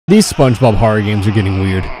These SpongeBob horror games are getting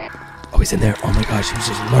weird. Oh, he's in there. Oh my gosh, he's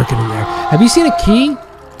just lurking in there. Have you seen a key?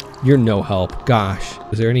 You're no help. Gosh.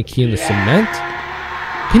 Is there any key in the cement?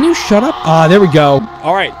 Can you shut up? Ah, there we go.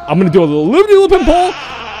 All right, I'm gonna do a little loop-de-loop and pull,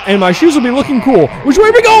 and my shoes will be looking cool. Which way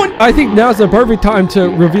are we going? I think now's the perfect time to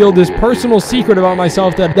reveal this personal secret about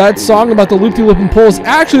myself, that song about the loop-de-loop and pull is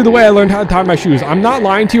actually the way I learned how to tie my shoes. I'm not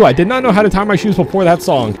lying to you. I did not know how to tie my shoes before that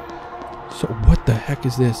song. So what the heck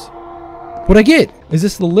is this? What'd I get? Is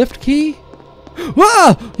this the lift key?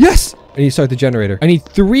 Ah, yes! I need to start the generator. I need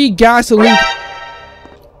 3 gasoline.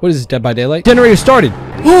 What is this, Dead by Daylight? Generator started.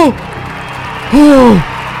 Oh! Oh!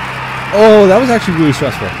 Oh, that was actually really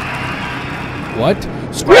stressful. What?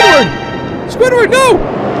 Squidward! Squidward, no!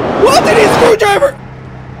 What? I need a screwdriver!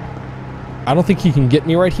 I don't think he can get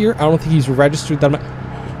me right here. I don't think he's registered that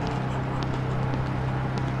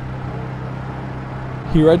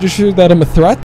He registered that I'm a threat?